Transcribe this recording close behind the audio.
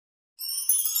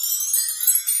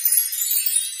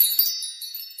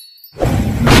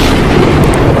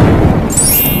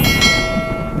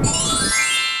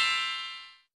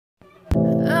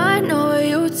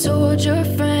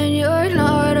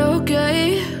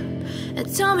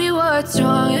Tell me what's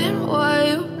wrong and why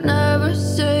you never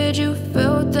said you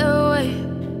felt that way.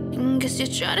 And guess you're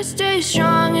trying to stay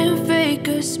strong and fake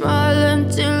a smile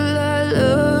until I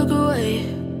look away.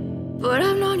 But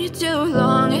I've known you too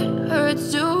long, it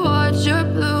hurts to watch your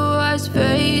blue eyes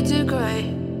fade to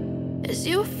gray as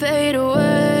you fade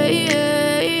away,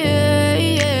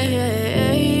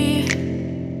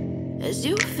 as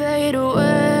you fade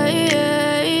away.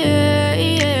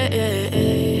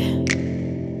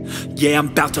 Yeah, I'm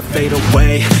about to fade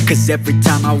away, cause every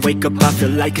time I wake up I feel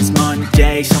like it's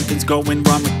Monday. Something's going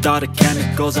wrong with all the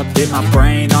chemicals up in my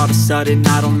brain. All of a sudden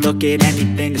I don't look at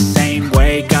anything the same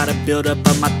way. Gotta build up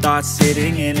of my thoughts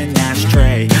sitting in an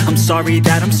ashtray. I'm sorry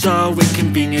that I'm so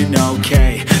inconvenient,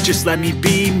 okay. Just let me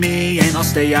be me and I'll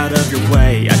stay out of your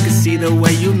way. I can see the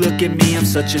way you look at me, I'm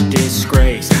such a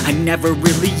disgrace. I never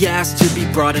really asked to be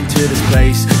brought into this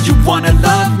place. You wanna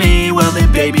love me? Well then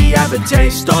baby, have a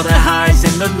taste. All the highs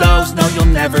and the lows, no, you'll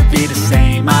never be the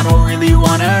same. I don't really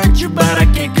wanna hurt you, but I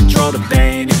can't control the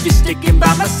pain. If you're sticking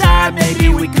by my side, maybe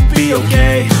we could be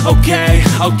okay.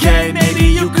 Okay, maybe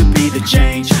you could be the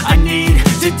change I need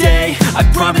today. I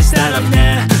promise that I've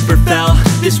never felt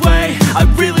this way. I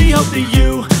really hope that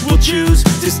you will choose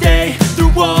to stay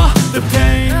through all the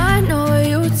pain. I know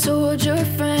you told your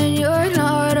friend you're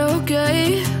not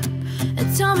okay.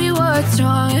 And tell me what's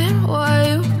wrong and why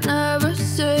you never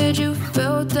said you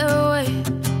felt that way.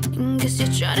 Guess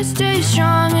you're trying to stay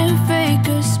strong and fake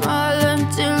a smile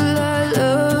until I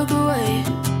look away.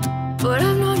 But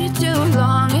I've known you too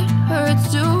long, it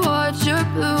hurts to watch your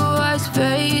blue eyes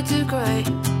fade to gray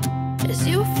as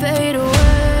you fade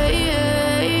away,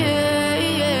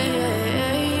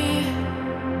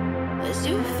 as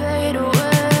you fade away,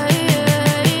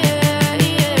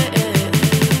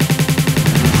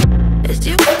 as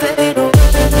you fade away.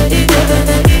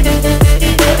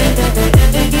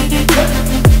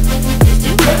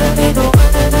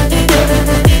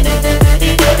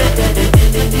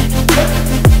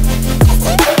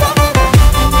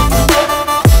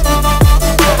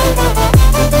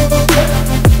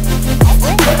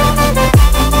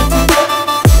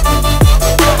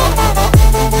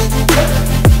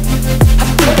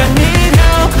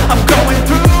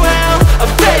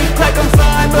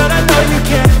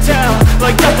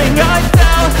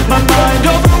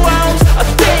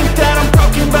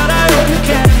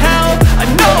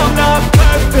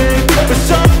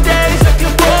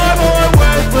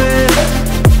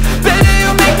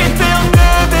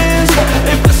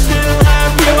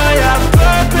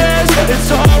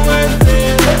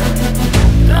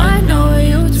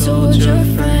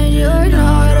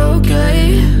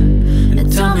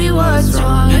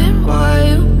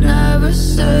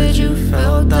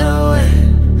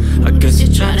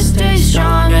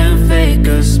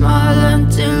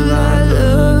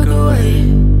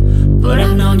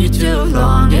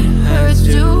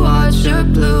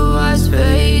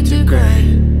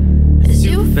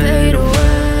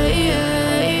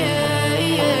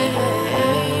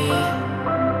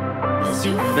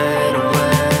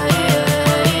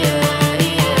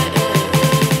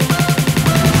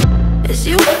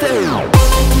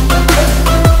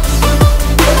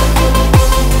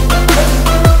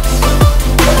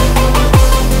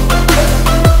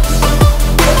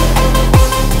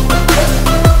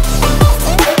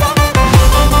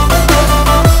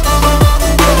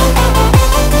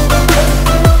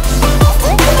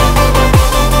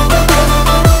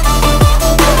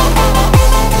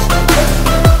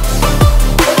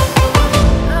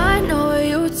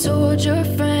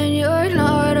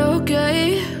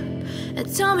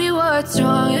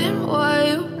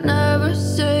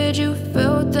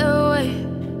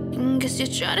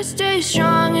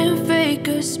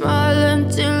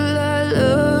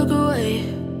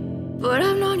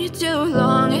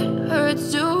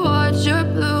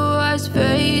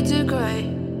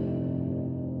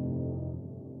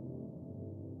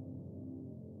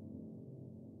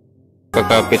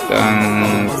 Kakapit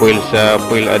ang foil sa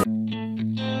foil ad.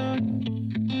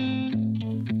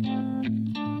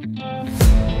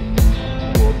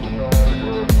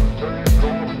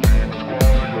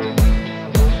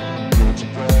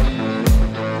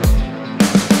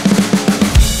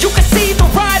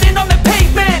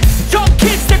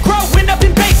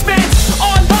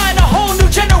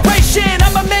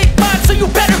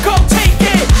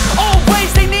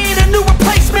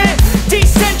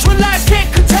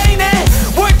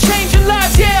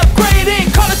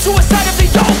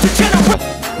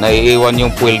 Naiiwan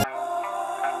yung foil.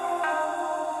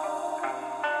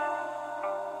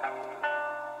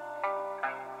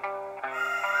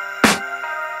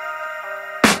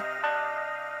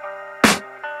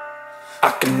 I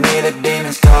can hear hear the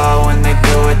demons call when they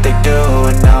do what they do.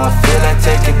 And now I feel like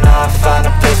taking off, find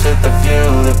a place with a view.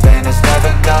 The pain is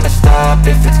never gonna stop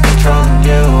if it's controlling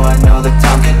you. I know that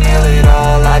time can heal it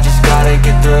all, I just gotta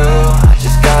get through. I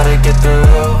just gotta get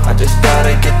through, I just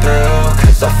gotta get through.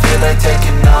 Cause I feel like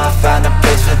taking off, find a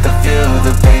place with a view.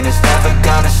 The pain is never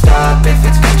gonna stop if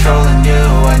it's controlling you.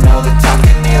 I know that time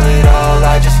can heal it all,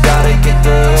 I just gotta get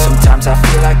through. Sometimes I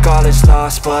feel like all is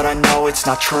lost, but I know it's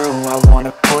not true. I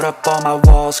wanna put up all my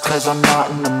walls cause I'm not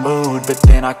in the mood, but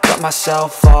then I cut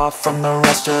myself off from the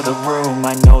rest of the room.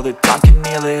 I know that time can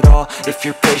heal it all if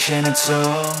you're patient and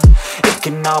soon it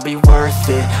can all be worth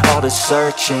it, all the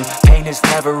searching. Pain is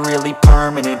never really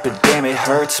permanent, but damn it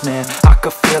hurts, man. I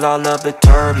could feel all of the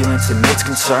turbulence and it's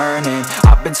concerning.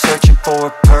 I've been searching for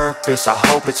a purpose, I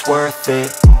hope it's worth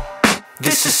it.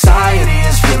 This society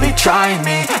is really trying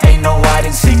me. Ain't no hide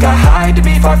and seek, I hide to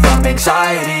be far from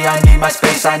anxiety. I need my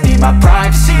space, I need my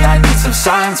privacy. I need some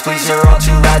silence, please, you're all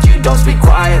too loud. You don't speak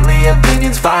quietly,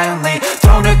 opinions violently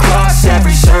thrown across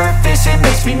every surface. It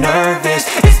makes me nervous,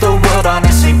 is the world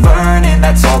honestly burning?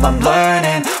 That's all I'm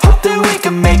learning. Hope that we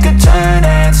can make a turn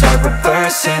and start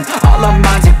reversing all our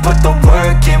minds and put the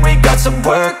work in. We got some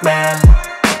work, man.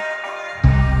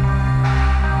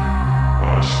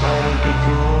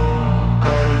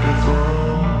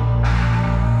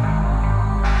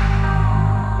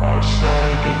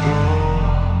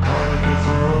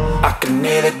 I can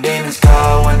hear the demons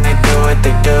call when they do what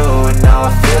they do. And now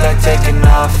I feel like taking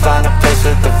off, find a place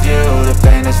with a view. The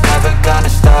pain is never gonna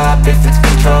stop if it's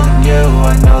controlling you.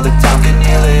 I know that time can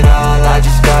heal it all, I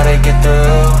just gotta get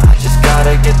through. I just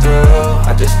gotta get through,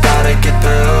 I just gotta get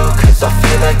through. Cause I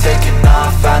feel like taking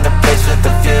off, find a place with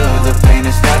a view. The pain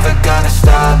is never gonna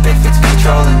stop if it's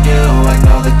controlling you. I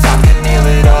know that time can heal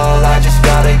it all, I just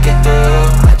gotta get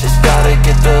through. I just gotta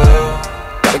get through.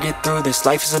 Gotta get through this,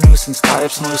 life is a nuisance, tie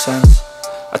up some loose ends.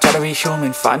 I try to be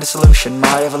human, find a solution,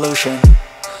 my evolution.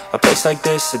 A place like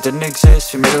this, it didn't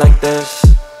exist, we made it like this.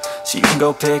 So you can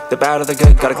go pick the bad or the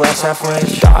good, got a glass half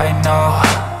wish. I know,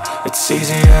 it's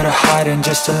easier to hide than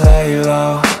just to lay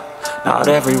low. Not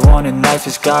everyone in life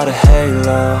has got a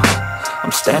halo.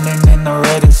 I'm standing in the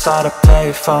red inside a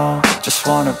payphone, just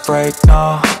wanna break,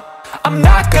 no. I'm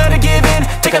not gonna give in,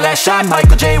 take a last shot,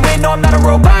 Michael J. Win. No, I'm not a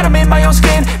robot, I'm in my own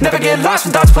skin. Never get lost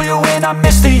when thoughts pull you in. I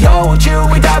miss the old you,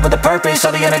 we died with a purpose.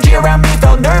 All the energy around me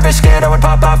felt nervous, scared I would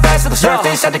pop out fast to the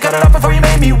surface. Had to cut it off before you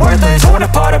made me worthless. Torn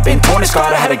apart, I've been torn and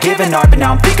scarred. I had a given art, but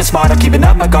now I'm thinking smart. I'm keeping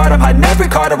up my guard, I'm hiding every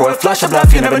card. A royal flush of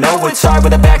bluff, you never know what's hard.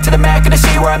 With a back to the mat, gonna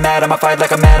see where I'm at. I'ma fight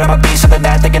like I'm mad, I'ma be something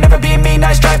that they can never be me.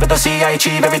 Nice try, but they'll see I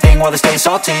achieve everything while they stay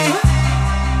salty.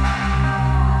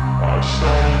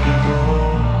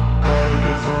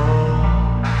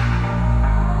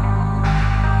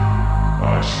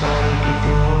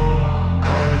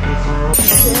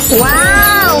 Wow!